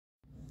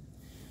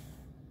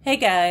Hey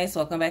guys,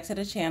 welcome back to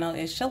the channel.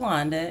 It's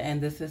Shalonda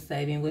and this is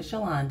Saving with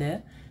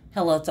Shalonda.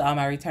 Hello to all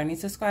my returning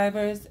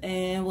subscribers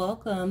and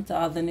welcome to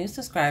all the new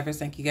subscribers.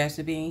 Thank you guys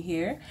for being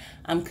here.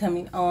 I'm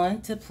coming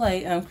on to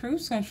play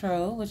Cruise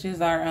Control, which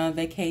is our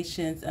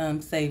vacations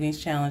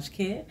savings challenge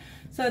kit.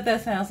 So if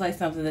that sounds like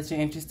something that you're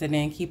interested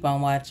in, keep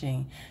on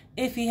watching.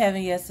 If you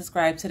haven't yet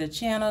subscribed to the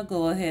channel,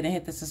 go ahead and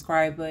hit the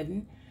subscribe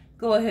button.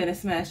 Go ahead and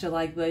smash the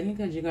like button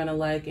because you're going to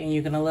like and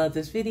you're going to love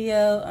this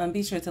video.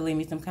 Be sure to leave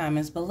me some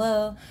comments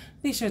below.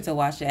 Be sure to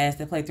watch the ads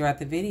that play throughout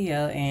the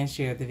video and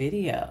share the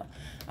video.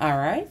 All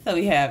right, so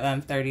we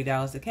have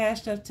 $30 of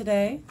cash up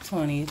today.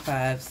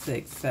 25,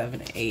 6,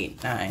 7,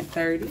 8, 9,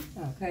 30.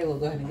 Okay, we'll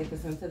go ahead and get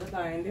this into the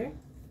binder.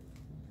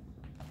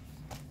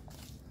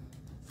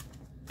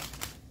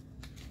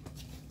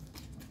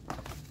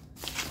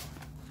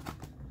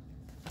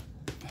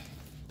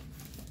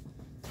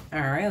 All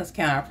right, let's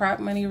count our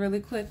prop money really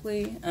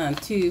quickly.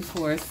 2,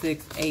 4,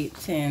 6, 8,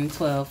 10,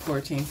 12,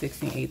 14,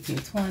 16, 18,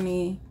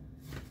 20,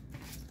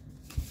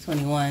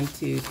 21,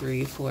 2,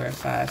 3, 4,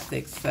 5,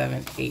 6,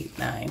 7, 8,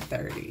 9,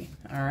 30.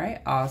 All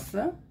right,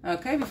 awesome.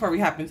 Okay, before we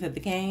hop into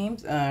the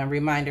games,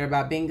 reminder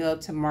about bingo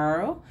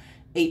tomorrow,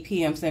 8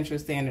 p.m. Central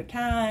Standard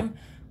Time.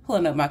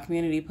 Pulling up my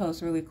community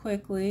post really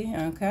quickly.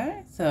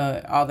 Okay,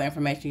 so all the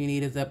information you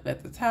need is up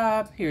at the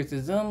top. Here's the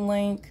Zoom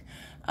link.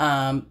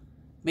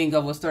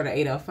 Bingo will start at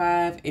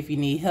 8:05. If you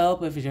need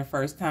help, if it's your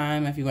first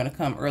time, if you want to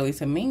come early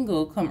to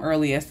mingle, come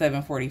early at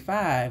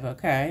 7:45,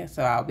 okay?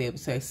 So I'll be able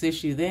to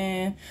assist you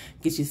then,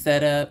 get you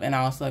set up, and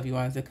also if you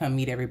wanted to come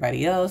meet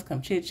everybody else,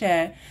 come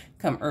chit-chat,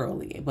 come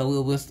early. But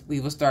we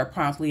will start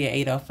promptly at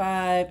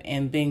 8:05,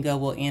 and bingo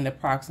will end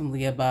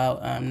approximately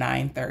about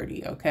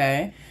 9:30,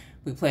 okay?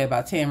 We play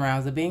about 10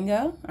 rounds of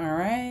bingo, all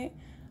right?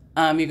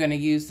 You're going to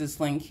use this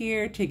link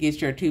here to get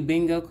your 2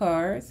 bingo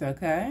cards,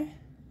 okay?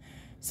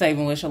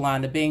 Saving with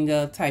Shalonda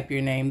Bingo, type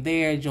your name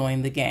there,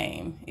 join the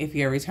game. If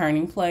you're a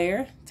returning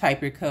player,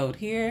 type your code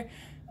here,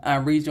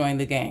 rejoin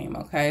the game,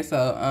 okay?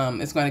 So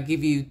it's going to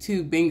give you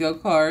 2 bingo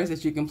cards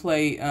that you can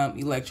play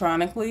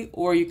electronically,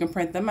 or you can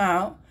print them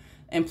out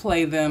and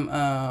play them,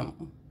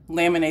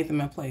 laminate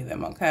them and play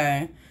them,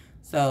 okay?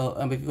 So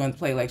if you want to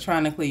play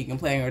electronically, you can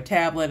play on your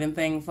tablet and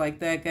things like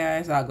that,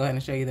 guys. So I'll go ahead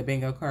and show you the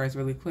bingo cards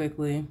really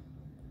quickly.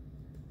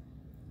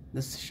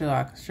 Just so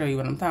I can show you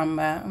what I'm talking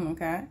about,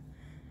 okay?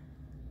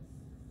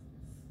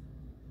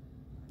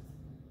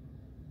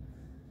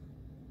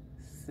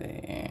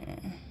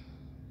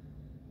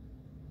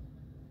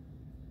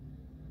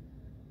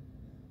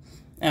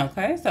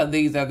 Okay, so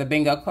these are the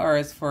bingo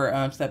cards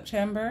for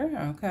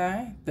September,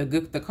 okay?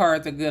 The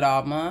cards are good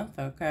all month,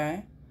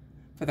 okay?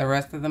 For the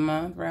rest of the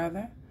month,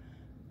 rather.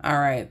 All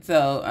right,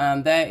 so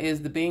that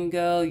is the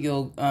bingo.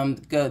 You'll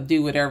go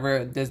do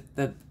whatever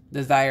the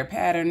desired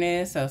pattern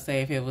is. So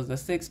say if it was a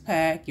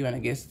 6-pack, you want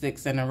to get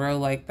 6 in a row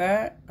like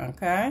that,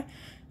 okay?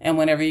 And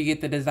whenever you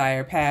get the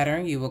desired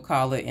pattern, you will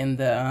call it in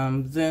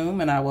the Zoom,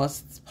 and I will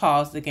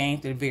pause the game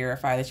to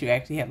verify that you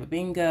actually have a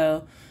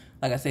bingo.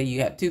 Like I said,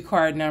 you have 2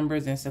 card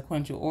numbers in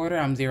sequential order.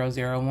 I'm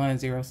 001,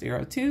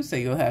 002, so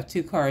you'll have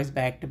 2 cards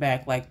back to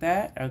back like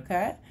that,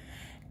 okay?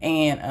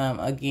 And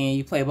again,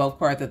 you play both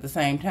cards at the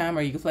same time,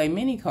 or you can play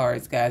mini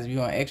cards, guys. If you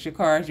want extra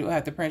cards, you'll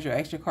have to print your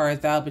extra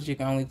cards out, but you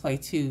can only play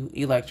 2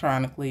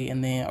 electronically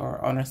and then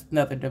or on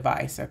another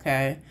device,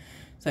 okay?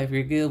 So if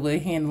you're good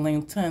with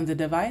handling tons of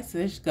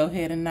devices, go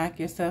ahead and knock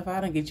yourself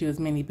out and get you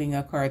as many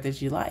bingo cards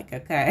as you like,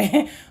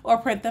 okay? Or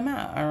print them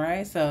out, all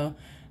right? So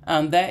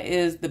that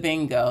is the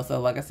bingo.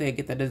 So like I said,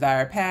 get the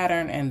desired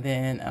pattern and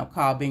then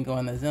call bingo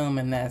in the Zoom,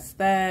 and that's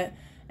that.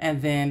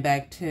 And then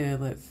back to,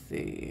 let's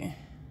see.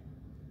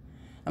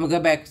 I'm going to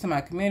go back to my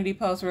community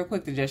post real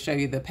quick to just show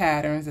you the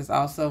patterns. It's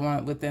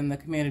also within the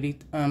community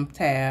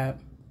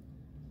tab.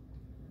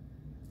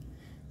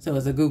 So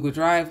it's a Google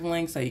Drive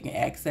link, so you can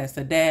access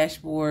the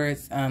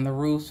dashboards, the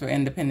rules for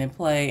independent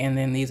play, and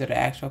then these are the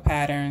actual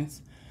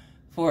patterns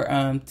for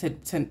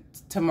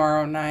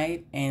tomorrow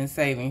night and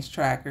savings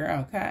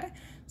tracker, okay?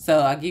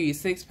 So I'll give you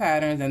 6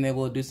 patterns, and then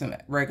we'll do some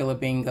regular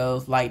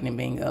bingos, lightning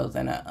bingos,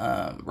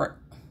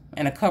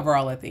 and a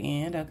coverall at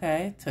the end,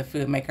 okay?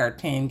 To make our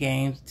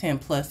 10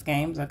 plus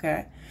games,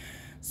 okay?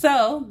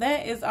 So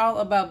that is all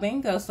about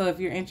bingo. So if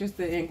you're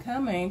interested in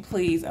coming,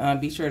 please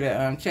be sure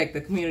to check the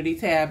community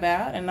tab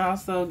out and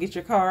also get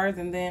your cards.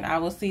 And then I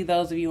will see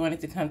those of you wanting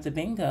to come to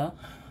bingo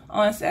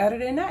on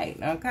Saturday night.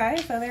 Okay,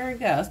 so there we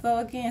go. So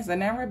again, so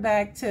now we're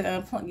back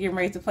to getting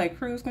ready to play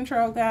Cruise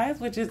Control, guys,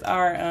 which is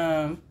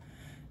our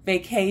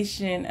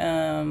vacation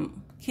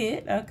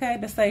kit. Okay,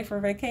 to save for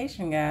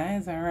vacation,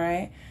 guys. All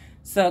right.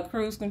 So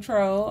Cruise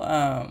Control.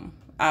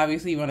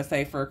 Obviously, you want to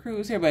save for a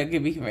cruise here, but it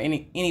could be for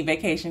any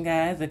vacation,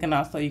 guys. It can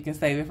also, you can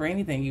save it for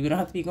anything. You don't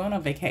have to be going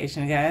on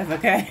vacation, guys,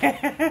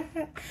 okay?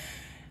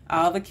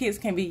 All the kits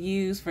can be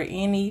used for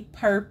any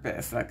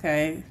purpose,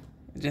 okay?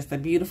 Just a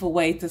beautiful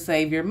way to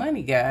save your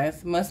money,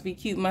 guys. Must be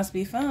cute, must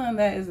be fun.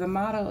 That is the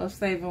motto of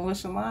Saving with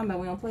Shalonda.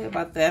 We don't play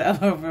about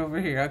that over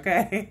here,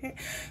 okay?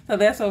 So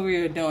that's what we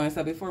were doing.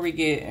 So before we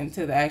get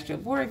into the actual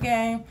board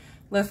game,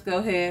 let's go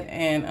ahead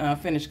and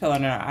finish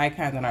coloring our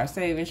icons on our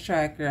savings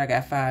tracker. I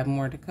got 5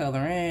 more to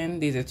color in.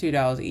 These are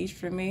 $2 each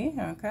for me,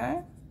 okay?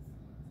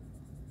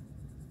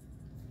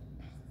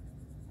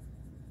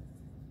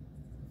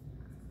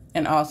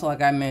 And also,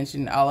 like I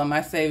mentioned, all of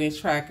my savings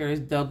trackers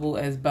double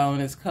as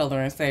bonus color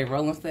and save,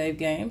 roll and save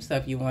games. So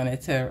if you wanted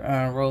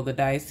to roll the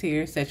dice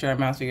here, set your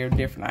amounts for your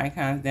different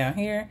icons down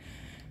here.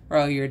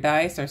 Roll your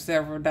dice or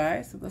several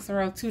dice. Let's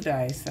roll 2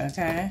 dice,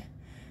 okay?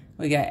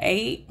 We got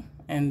 8,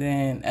 and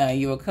then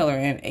you will color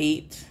in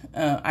 8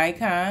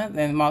 icons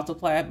and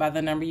multiply it by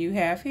the number you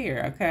have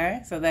here,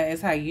 okay? So that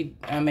is how you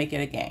make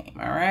it a game,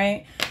 all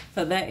right?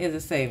 So that is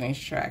a savings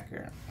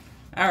tracker.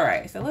 All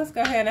right, so let's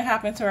go ahead and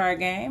hop into our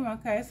game.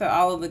 Okay, so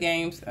all of the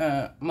games,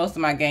 most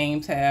of my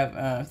games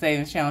have,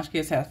 Savings Challenge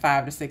Kits have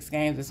 5 to 6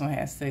 games. This one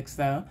has 6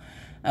 though.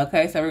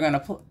 Okay, so we're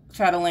gonna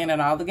try to land on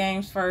all the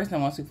games first,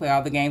 and once we play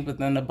all the games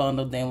within the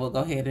bundle, then we'll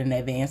go ahead and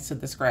advance to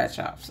the scratch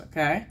offs,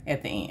 okay,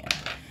 at the end.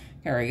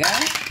 Here we go.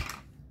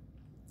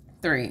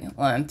 3,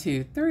 1,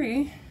 2,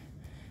 3.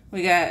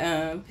 We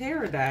got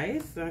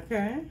Paradise,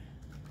 okay.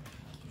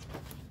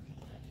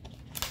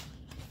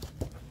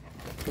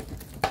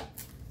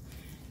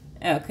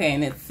 Okay,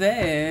 and it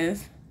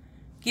says,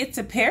 get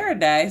to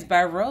paradise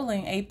by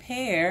rolling a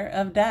pair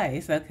of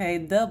dice, okay,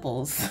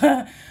 doubles.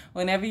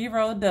 Whenever you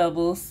roll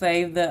doubles,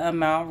 save the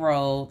amount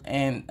rolled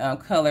and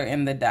color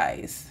in the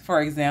dice. For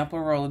example,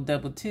 roll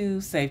double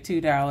 2, save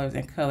 $2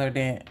 and color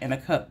in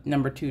a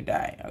number 2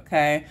 die,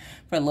 okay?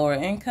 For lower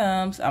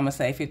incomes, I'm going to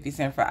say 50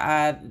 cents for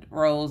odd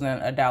rolls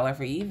and $1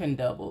 for even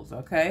doubles,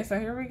 okay? So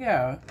here we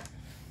go.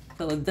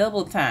 So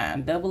double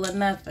time, double or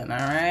nothing, all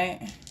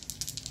right?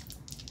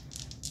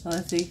 So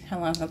let's see how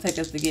long it's going to take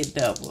us to get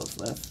doubles.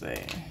 Let's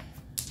see.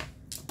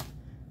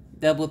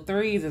 Double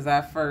 3s is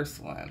our first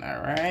one,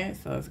 all right?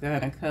 So let's go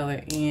ahead and color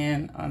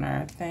in on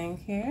our thing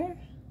here.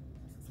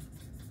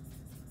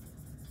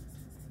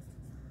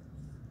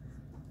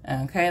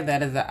 Okay,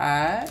 that is an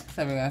odd.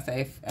 So we're going to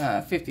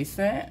say 50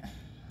 cents.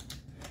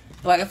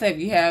 Like I said, if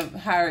you have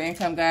higher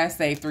income, guys,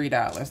 save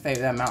 $3. Save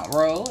the amount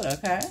rolled,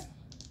 okay?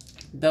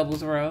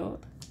 Doubles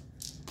rolled.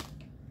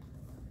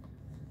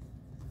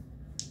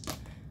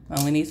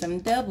 Well, we need some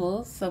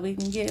doubles, so we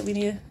need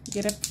to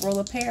get a roll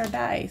a pair of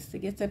dice to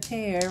get a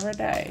pair of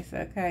dice.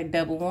 Okay,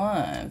 double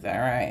 1s,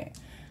 all right.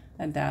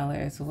 $1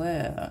 as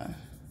well.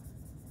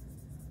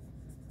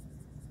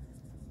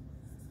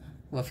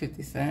 Well,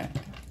 50 cents.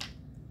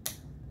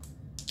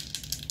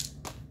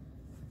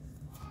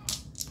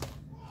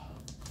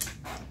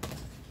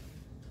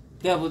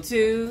 Double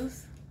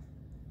 2s.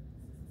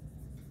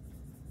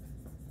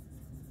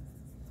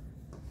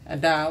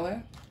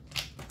 $1.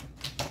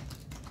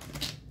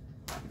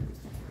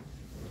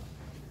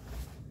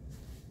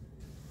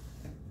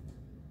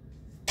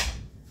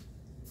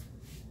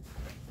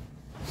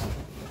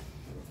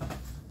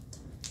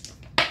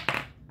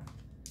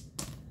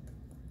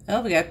 Oh,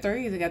 we got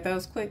 3s. We got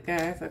those quick,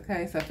 guys.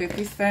 Okay, so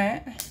 50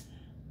 cents.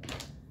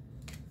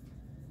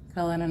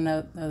 Color in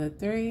another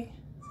 3.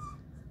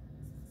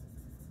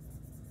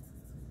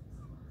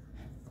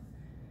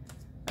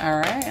 All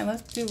right, and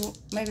let's do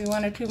maybe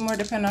 1 or 2 more,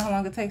 depending on how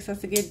long it takes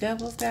us to get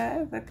doubles,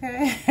 guys.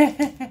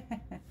 Okay.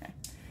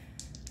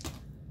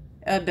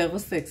 Oh, double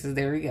 6s.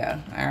 There we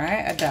go. All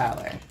right,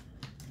 $1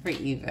 for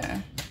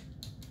even.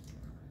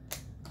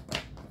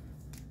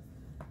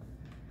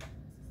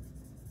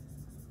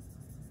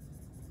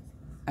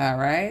 All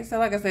right, so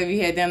like I said, if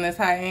you had done this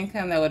high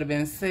income, that would have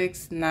been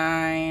 6,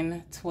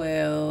 9,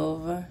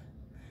 12,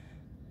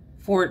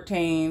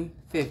 14,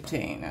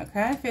 15,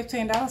 okay?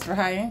 $15 for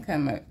high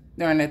income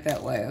doing it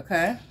that way,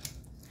 okay?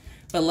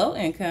 But low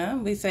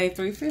income, we save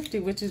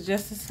 $3.50, which is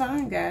just as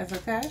fine, guys,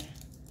 okay?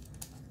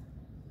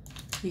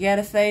 You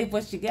gotta save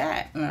what you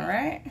got, all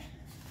right?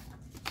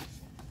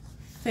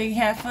 So you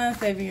can have fun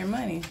saving your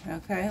money,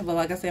 okay? But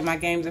like I said, my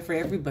games are for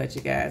every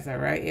budget, guys, all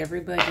right? Every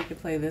budget can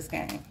play this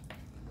game.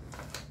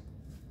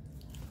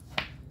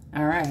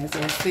 All right, so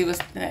let's see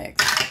what's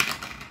next.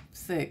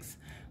 6.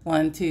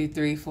 1, 2,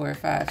 3, 4,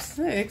 5,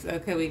 6.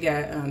 Okay, we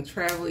got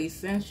Travel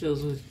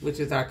Essentials, which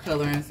is our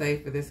color and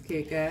save for this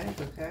kit, guys.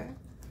 Okay.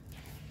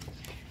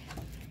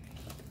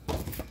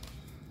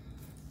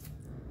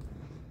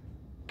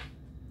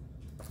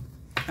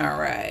 All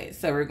right,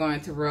 so we're going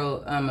to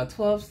roll a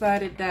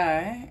 12-sided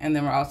die, and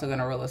then we're also going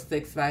to roll a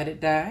 6-sided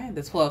die.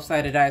 The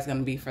 12-sided die is going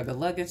to be for the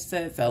luggage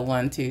set, so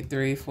 1, 2,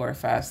 3, 4,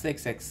 5,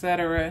 6,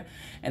 etc.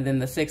 And then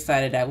the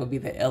 6-sided die will be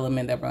the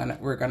element that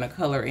we're going to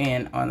color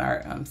in on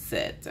our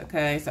set.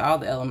 Okay, so all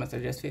the elements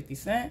are just 50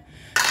 cents.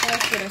 So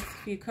let's get a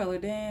few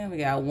colored in. We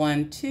got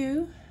 1,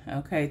 2.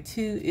 Okay,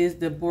 2 is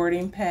the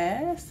boarding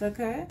pass.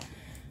 Okay,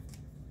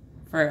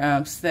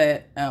 for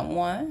set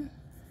 1.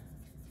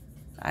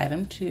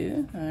 Item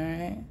 2, all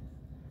right.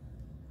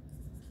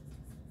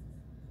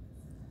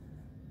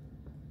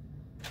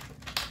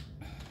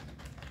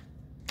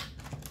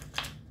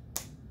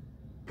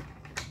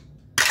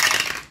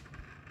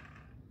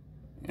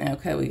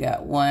 Okay, we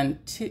got 1,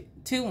 2,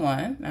 2,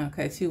 1.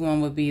 Okay, 2,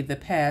 1 would be the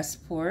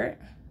passport.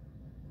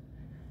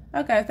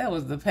 Okay, that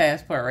was the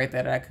passport right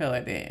there that I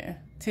colored in.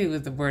 2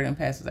 is the boarding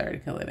pass was already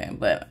colored in,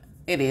 but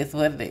it is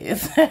what it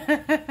is.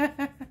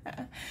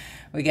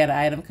 We got an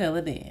item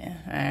colored in.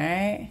 All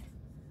right.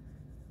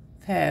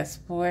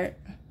 Passport.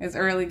 It's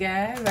early,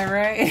 guys. All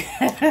right.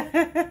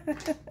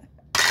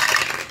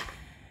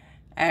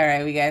 All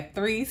right. We got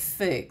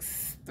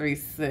 3-6.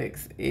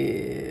 3-6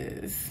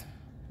 is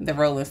the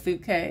rolling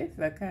suitcase.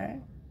 Okay.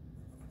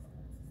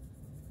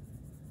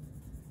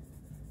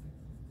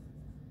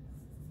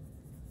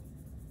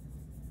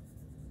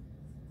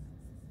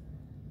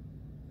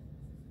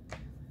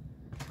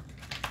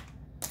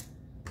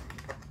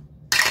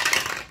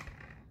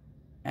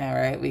 All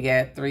right, we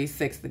got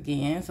 3-6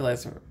 again. So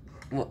let's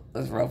roll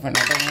for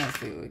another one.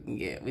 See what we can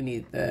get. We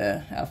need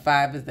the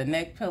 5 is the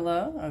neck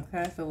pillow.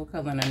 Okay, so we'll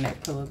color in our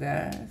neck pillow,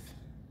 guys.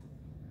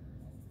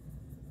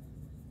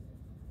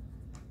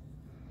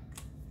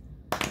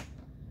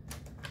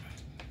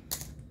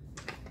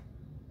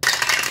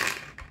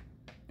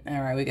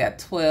 All right, we got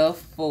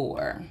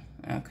 12-4.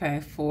 Okay,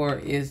 4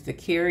 is the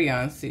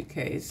carry-on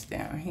suitcase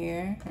down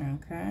here.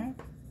 Okay.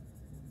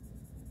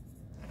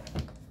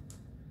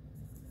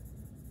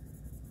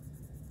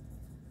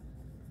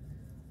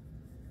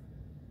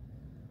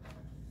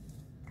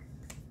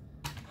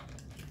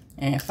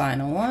 And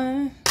final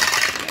one,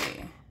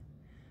 okay.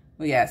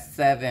 We got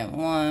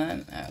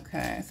 7-1.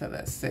 Okay, so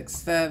that's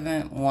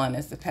 6-7. 1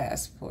 is the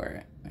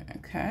passport.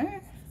 Okay.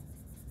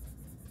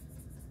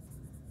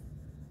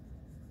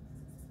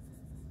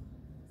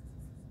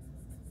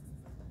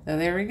 So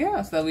there we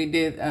go. So we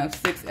did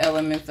 6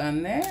 elements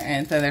on there,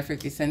 and so they're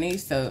 50 cents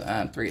each, so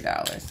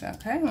 $3.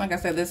 Okay, like I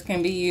said, this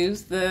can be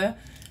used to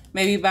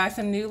maybe buy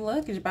some new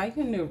luggage, buy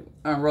your new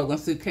rolling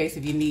suitcase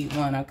if you need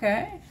one.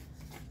 Okay.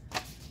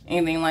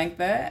 Anything like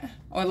that,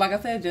 or like I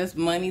said, just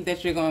money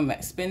that you're going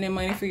to spending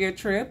money for your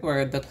trip,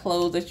 or the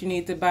clothes that you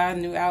need to buy,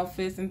 new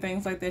outfits and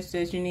things like that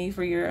that you need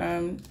for your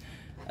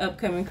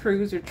upcoming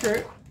cruise or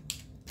trip.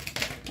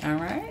 All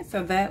right,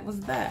 so that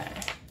was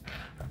that.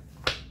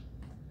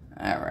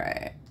 All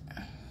right.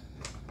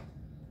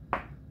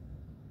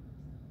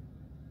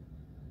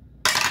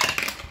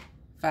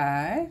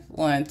 Five.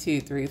 1,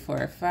 2, 3,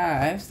 4,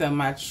 5. So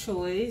my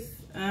choice.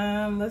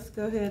 Let's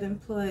go ahead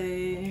and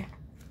play.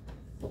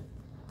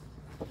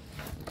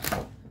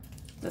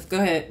 Let's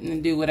go ahead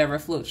and do whatever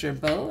floats your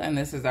boat. And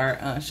this is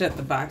our shut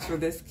the box for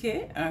this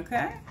kit.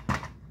 Okay.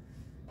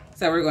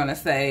 So we're going to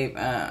save,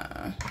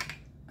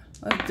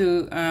 let's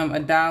do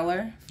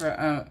 $1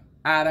 for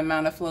odd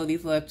amount of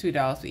floaties left,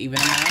 $2 for even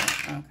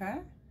amount. Okay.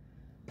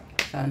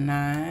 So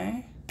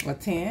 9, or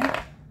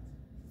 10.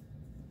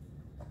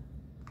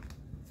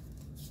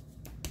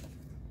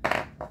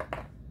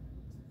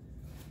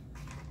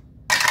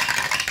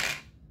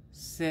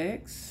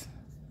 6,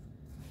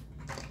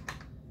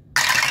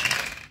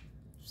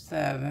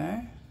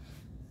 7,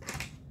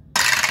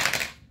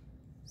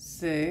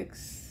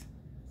 6,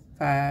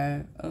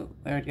 5. Oh,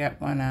 we already got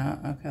one out.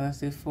 Okay, let's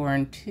do 4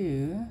 and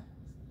 2.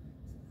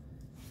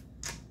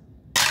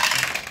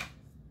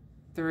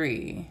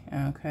 3.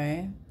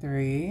 Okay,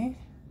 3.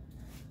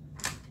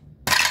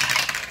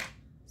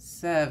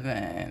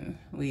 7.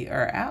 We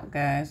are out,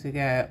 guys. We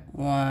got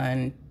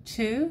 1,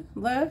 2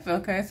 left.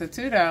 Okay, so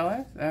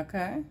 $2.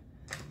 Okay.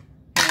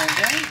 Here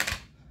we go.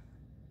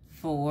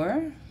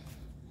 4.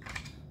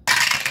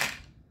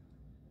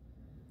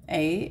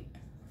 8,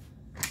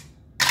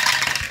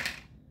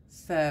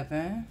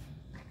 7,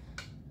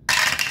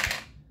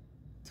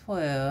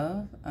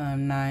 12,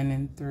 9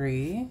 and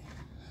 3,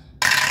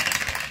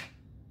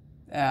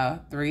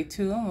 3,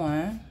 2 and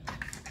 1,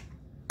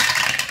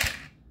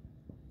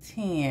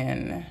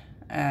 10.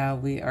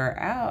 We are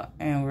out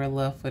and we're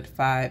left with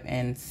 5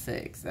 and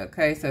 6.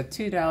 Okay, so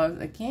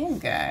 $2 again,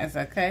 guys.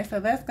 Okay,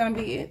 so that's gonna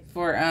be it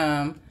for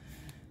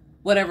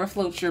whatever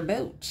floats your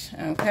boat.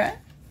 Okay,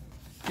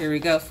 here we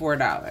go,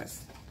 $4.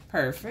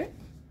 Perfect.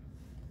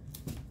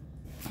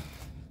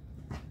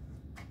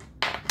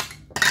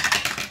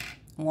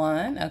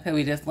 One. Okay,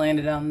 we just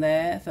landed on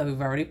that, so we've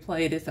already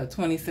played it. So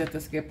 20 cents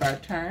to skip our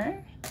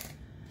turn.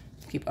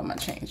 Keep all my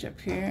change up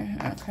here.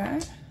 Okay.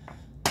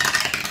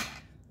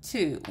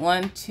 2.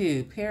 1,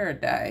 2.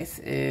 Paradise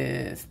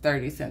is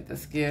 30 cents to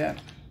skip.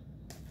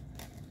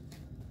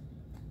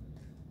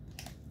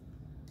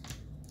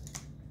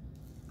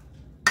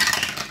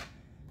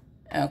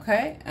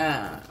 Okay.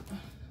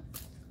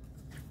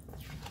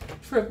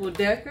 Triple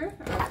decker.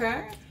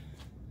 Okay.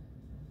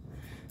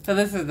 So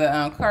this is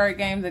the card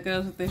game that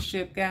goes with this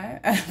ship,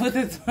 guys. With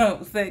this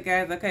set,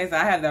 guys. Okay, so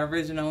I have the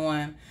original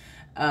one,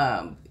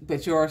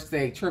 but yours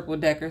say triple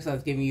decker, so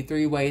it's giving you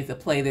 3 ways to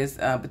play this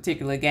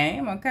particular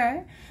game.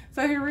 Okay,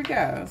 so here we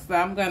go. So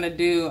I'm gonna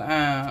do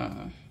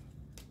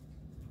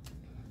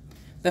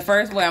the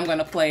first way I'm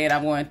gonna play it.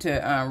 I'm going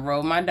to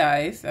roll my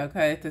dice,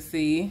 okay, to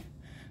see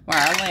where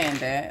I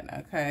land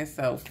at. Okay,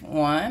 so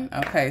 1.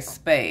 Okay,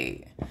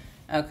 spade.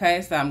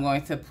 Okay, so I'm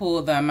going to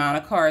pull the amount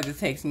of cards it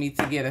takes me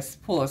to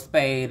pull a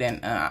spade,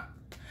 and I'm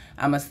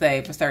going to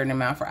save a certain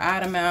amount for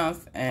odd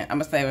amounts, and I'm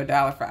going to save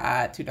 $1 for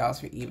odd, $2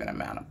 for even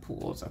amount of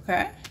pulls,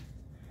 okay?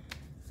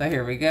 So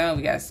here we go.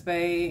 We got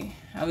spade.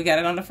 Oh, we got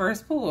it on the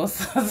first pull.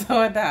 So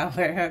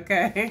 $1.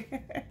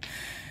 Okay.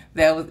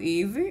 That was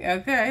easy.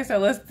 Okay. So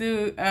let's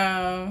do,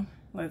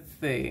 let's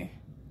see.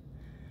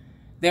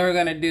 Then we're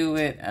going to do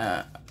it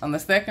on the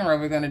second row.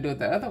 We're going to do it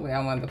the other way.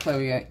 I wanted to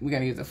play. We're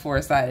going to use a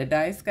 4-sided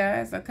dice,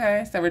 guys.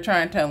 Okay. So we're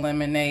trying to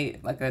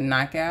eliminate like a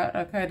knockout.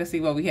 Okay. To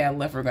see what we have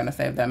left, we're going to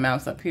save the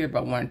amounts up here.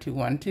 But 1, 2,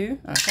 1, 2.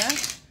 Okay.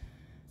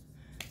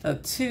 So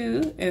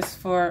 2 is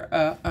for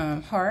a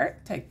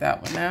heart. Take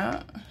that one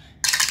out.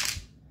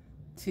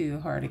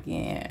 2 heart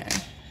again.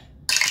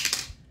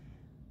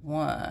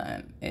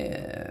 1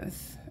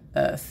 is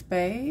a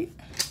spade.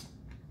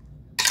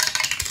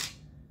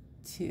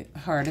 2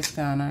 heart is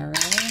gone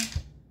already.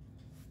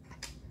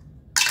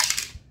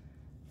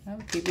 I'll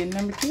keep it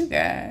number 2,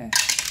 guys.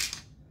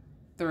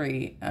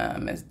 3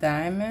 is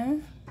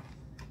diamond.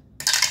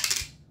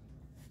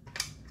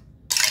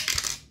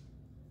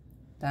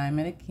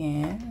 Diamond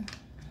again.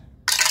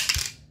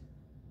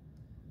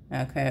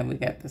 Okay, we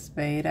got the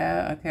spade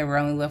out. Okay, we're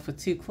only left with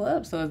 2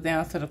 clubs, so it's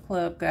down to the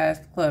club, guys.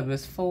 The club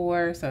is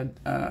 4, so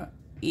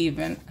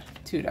even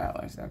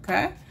 $2,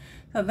 okay?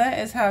 So that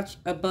is how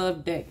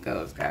above deck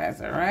goes,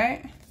 guys, all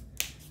right?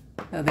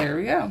 So there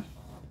we go.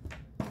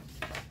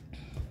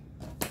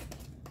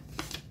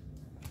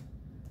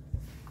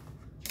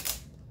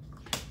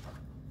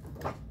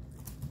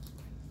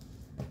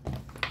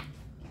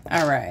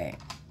 All right,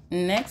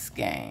 next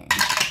game.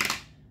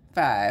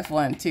 5,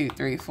 1, 2,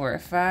 3, 4,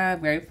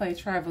 5. We already played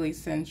Tribal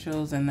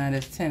Essentials, and that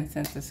is 10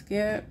 cents to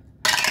skip.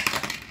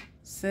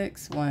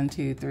 6, 1,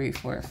 2, 3,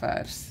 4,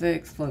 5,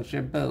 6. Float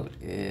your boat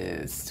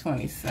is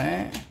 20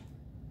 cents.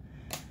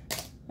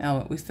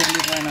 Now we still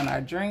need to land on our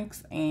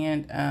drinks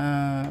and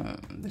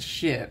the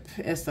ship,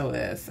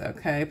 SOS.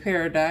 Okay,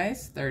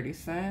 Paradise, 30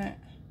 cents.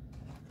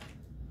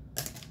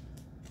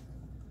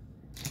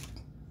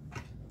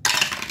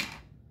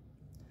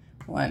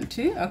 One,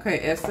 2.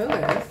 Okay,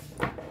 SOS.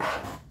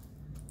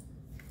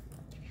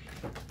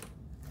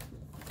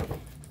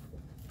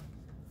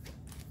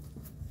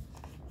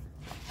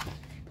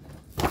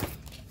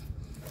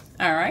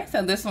 All right,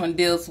 so this one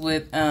deals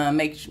with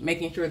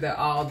making sure that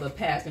all the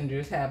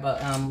passengers have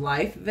a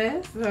life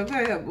vest,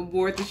 okay,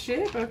 aboard the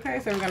ship.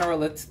 Okay, so we're gonna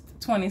roll a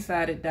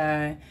 20-sided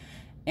die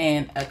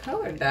and a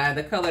colored die.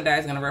 The colored die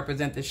is gonna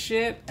represent the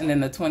ship, and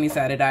then the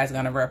 20-sided die is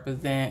gonna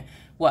represent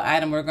what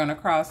item we're gonna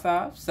cross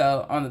off.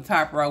 So on the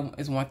top row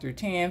is 1 through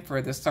 10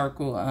 for the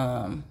circle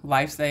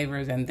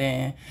lifesavers, and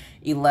then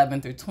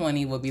 11 through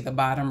 20 will be the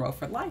bottom row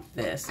for life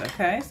vests.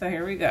 Okay, so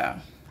here we go.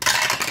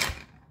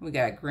 We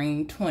got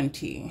green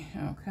 20,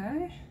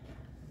 okay?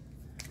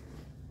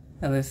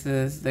 So this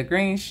is the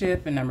green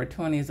ship, and number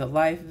 20 is a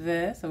life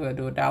vest. So we'll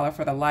do $1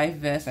 for the life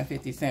vest and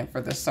 50 cents for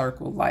the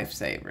circle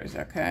lifesavers,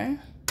 okay?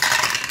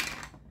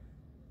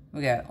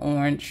 We got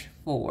orange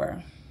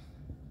 4.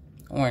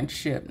 Orange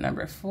ship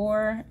number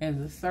 4 is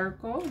a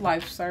circle,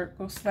 life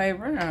circle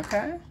saver,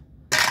 okay?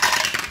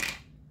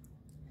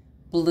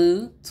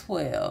 Blue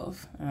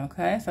 12,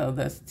 okay, so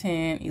that's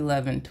 10,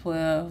 11,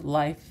 12,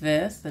 life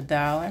vest,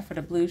 $1 for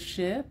the blue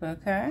ship,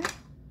 okay.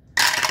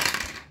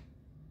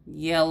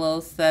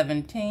 Yellow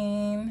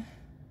 17.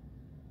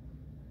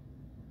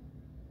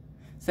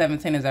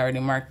 17 is already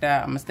marked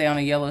out. I'm gonna stay on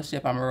the yellow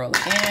ship, I'm gonna roll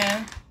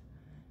again.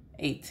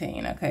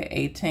 18, okay,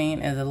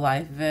 18 is a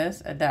life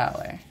vest,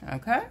 $1,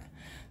 okay.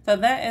 So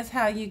that is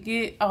how you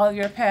get all of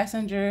your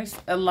passengers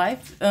a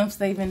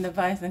life-saving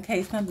device in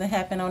case something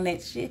happened on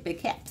that ship. It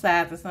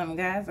capsized or something,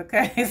 guys.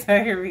 Okay, so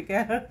here we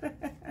go.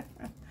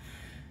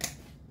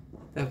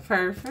 So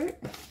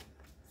perfect.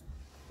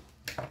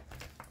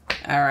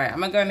 All right, I'm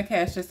going to go ahead and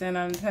cash this in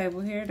on the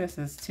table here. This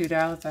is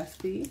 $2 I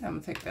see. I'm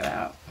going to take that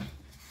out.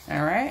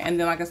 All right, and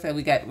then like I said,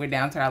 we're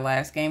down to our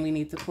last game we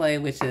need to play,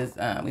 which is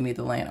we need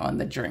to land on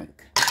the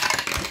drink.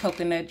 The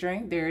coconut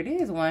drink, there it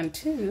is, 1,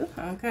 2,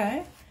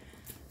 okay.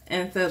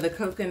 And so the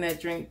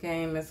coconut drink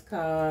game is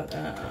called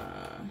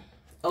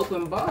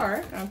Open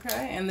Bar,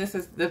 okay? And this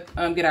is the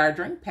get our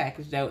drink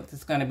package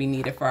that's going to be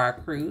needed for our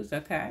cruise,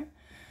 okay?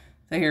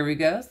 So here we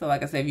go. So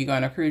like I said, if you go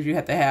on a cruise, you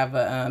have to have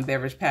a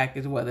beverage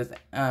package, whether it's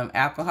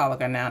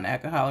alcoholic or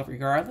non-alcoholic,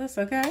 regardless,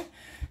 okay?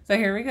 So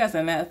here we go.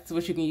 So that's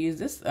what you can use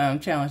this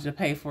challenge to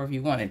pay for if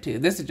you wanted to.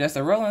 This is just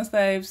a roll and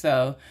save,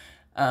 so,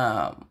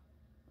 and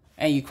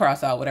you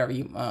cross out whatever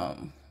you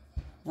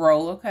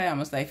roll, okay? I'm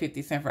gonna say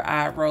 50 cents for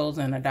odd rolls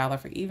and $1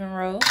 for even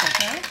rolls,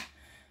 okay?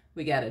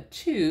 We got a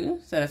 2,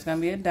 so that's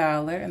gonna be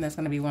 $1, and that's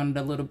gonna be one of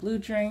the little blue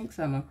drinks.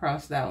 So I'm gonna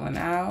cross that one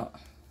out.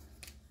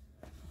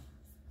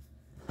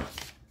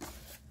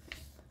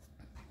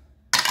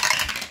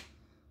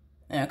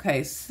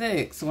 Okay,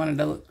 6, one of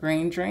the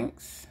green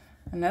drinks,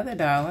 another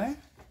 $1.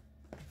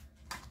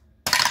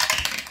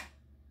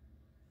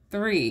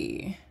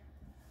 3,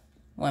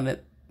 one of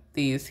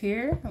these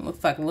here. It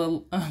looks like a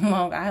little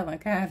Long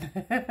Island kind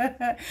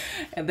of.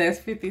 And that's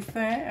 50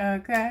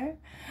 cents, okay?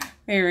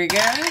 Here we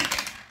go.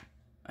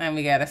 And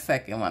we got a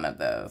second one of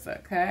those,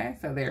 okay?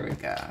 So there we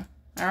go.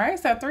 All right,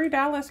 so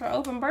 $3 for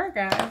Open Bar,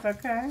 guys,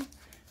 okay?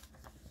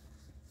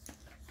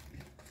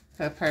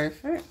 So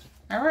perfect.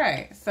 All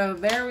right, so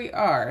there we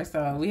are.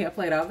 So we have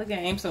played all the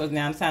games, so it's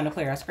now time to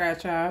play our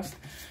scratch offs.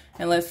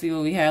 And let's see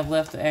what we have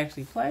left to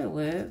actually play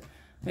with.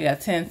 We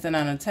got 10 cents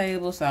on the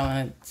table, so I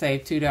want to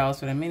save $2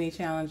 for the mini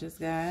challenges,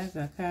 guys.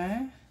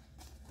 Okay.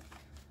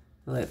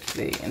 Let's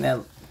see, and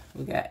then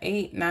we got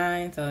 8,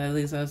 9, so that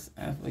leaves us,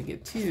 if we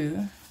get 2,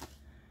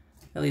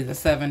 that leaves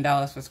us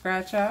 $7 for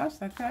scratch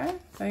offs. Okay,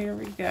 so here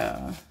we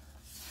go.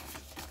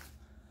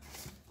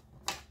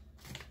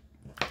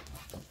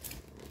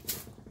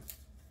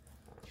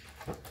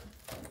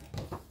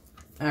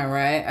 All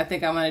right, I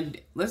think I'm gonna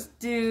let's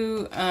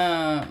do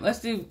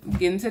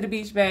get into the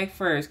beach bag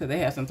first because they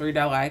have some $3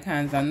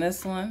 icons on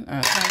this one.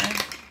 Okay.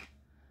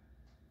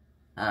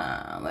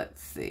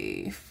 Let's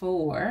see,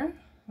 4.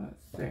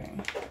 Let's see.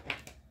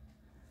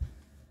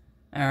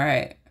 All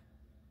right,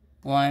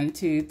 1,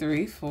 2,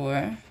 3,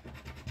 4.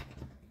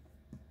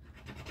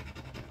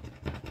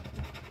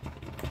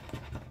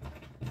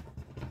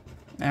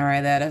 All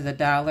right, that is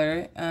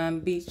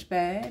 $1 beach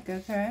bag.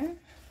 Okay.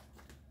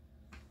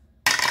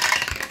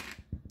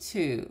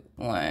 2,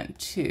 1,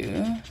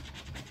 2.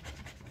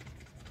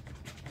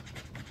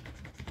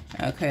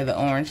 Okay, the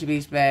orange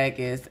beach bag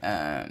is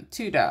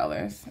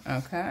 $2.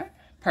 Okay,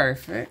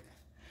 perfect.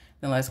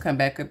 Then let's come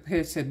back up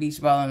here to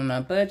beach ball on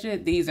a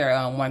budget. These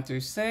are 1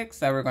 through 6,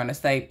 so we're going to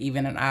save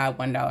even and odd.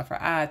 $1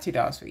 for odd,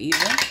 $2 for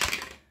even.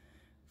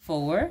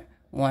 4,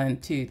 1,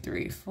 2,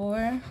 3,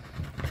 4.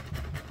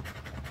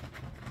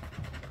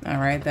 All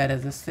right, that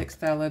is a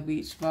 $6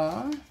 beach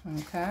ball.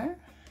 Okay.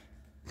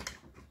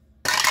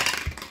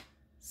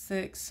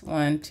 6,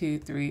 1, 2,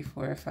 3,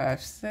 4,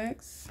 5,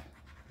 6.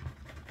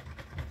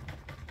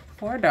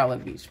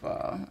 $4 beach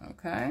ball.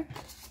 Okay.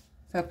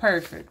 So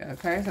perfect.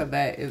 Okay. So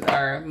that is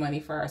our money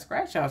for our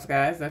scratch offs,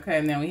 guys. Okay.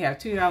 And then we have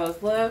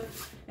 $2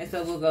 left. And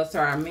so we'll go to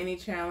our mini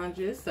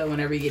challenges. So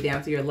whenever you get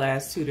down to your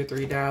last $2 to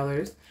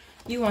 $3,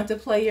 you want to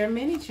play your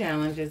mini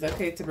challenges.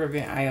 Okay. To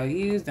prevent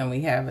IOUs. Then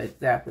we have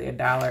exactly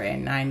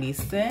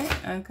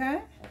 $1.90.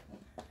 Okay.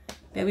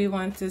 That we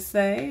want to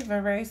save.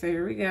 All right. So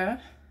here we go.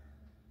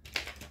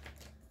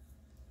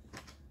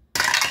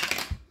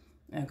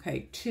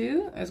 Okay,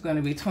 2 is going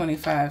to be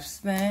 25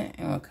 cents,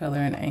 and we'll color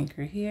an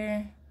anchor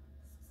here.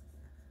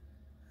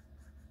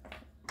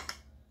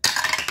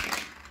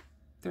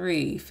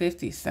 3,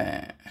 50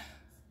 cents.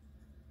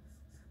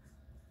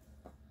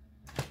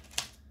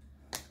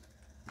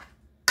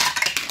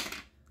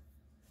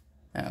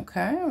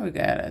 Okay, we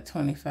got a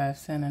 25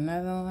 cent,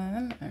 another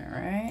one. All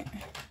right.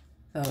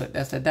 So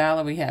that's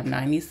 $1. We have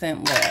 90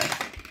 cents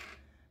left.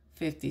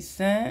 50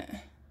 cents.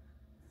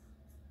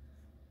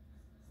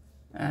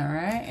 All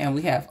right, and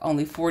we have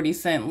only 40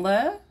 cents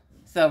left.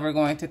 So we're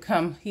going to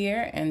come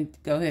here and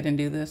go ahead and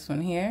do this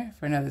one here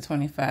for another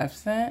 25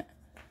 cents.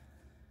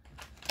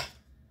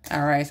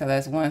 All right, so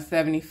that's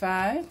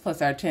 175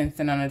 plus our 10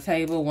 cents on the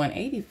table,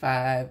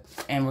 185.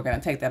 And we're going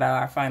to take that out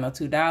of our final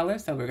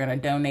 $2. So we're going to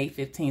donate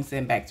 15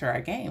 cents back to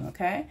our game,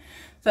 okay?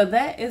 So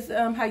that is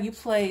how you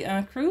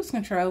play Cruise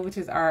Control, which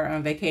is our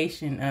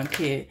vacation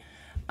kit.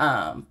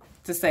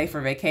 To save for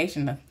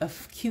vacation, a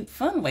cute,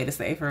 fun way to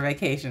save for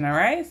vacation, all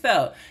right?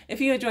 So if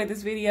you enjoyed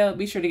this video,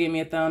 be sure to give me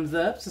a thumbs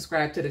up.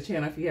 Subscribe to the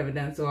channel if you haven't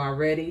done so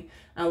already.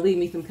 Leave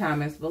me some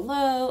comments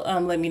below.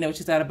 Let me know what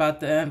you thought about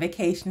the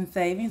vacation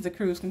savings, the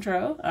Cruise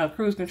Control.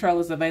 Cruise Control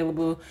is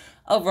available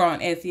over on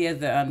Etsy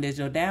as a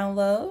digital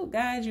download.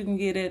 Guys, you can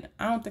get it.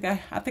 I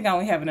think I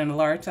only have it in a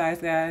large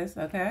size, guys,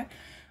 okay?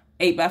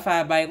 8 by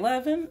 5 by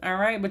 11, all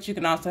right? But you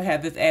can also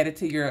have this added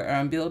to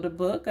your builder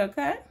book,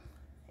 okay?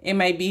 It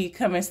may be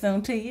coming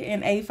soon to you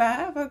in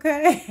A5,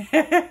 okay?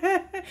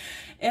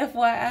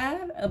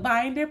 FYI, a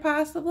binder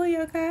possibly,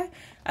 okay?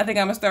 I think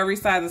I'm going to start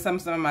resizing some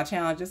of my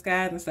challenges,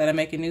 guys, instead of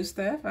making new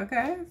stuff,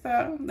 okay?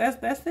 So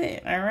that's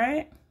it, all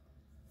right?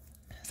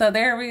 So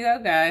there we go,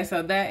 guys.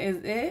 So that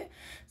is it.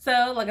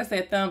 So like I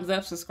said, thumbs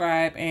up,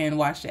 subscribe, and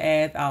watch the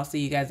ads. I'll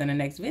see you guys in the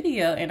next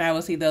video, and I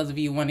will see those of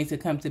you wanting to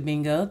come to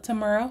bingo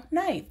tomorrow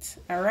night.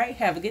 All right,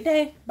 have a good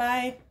day.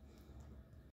 Bye.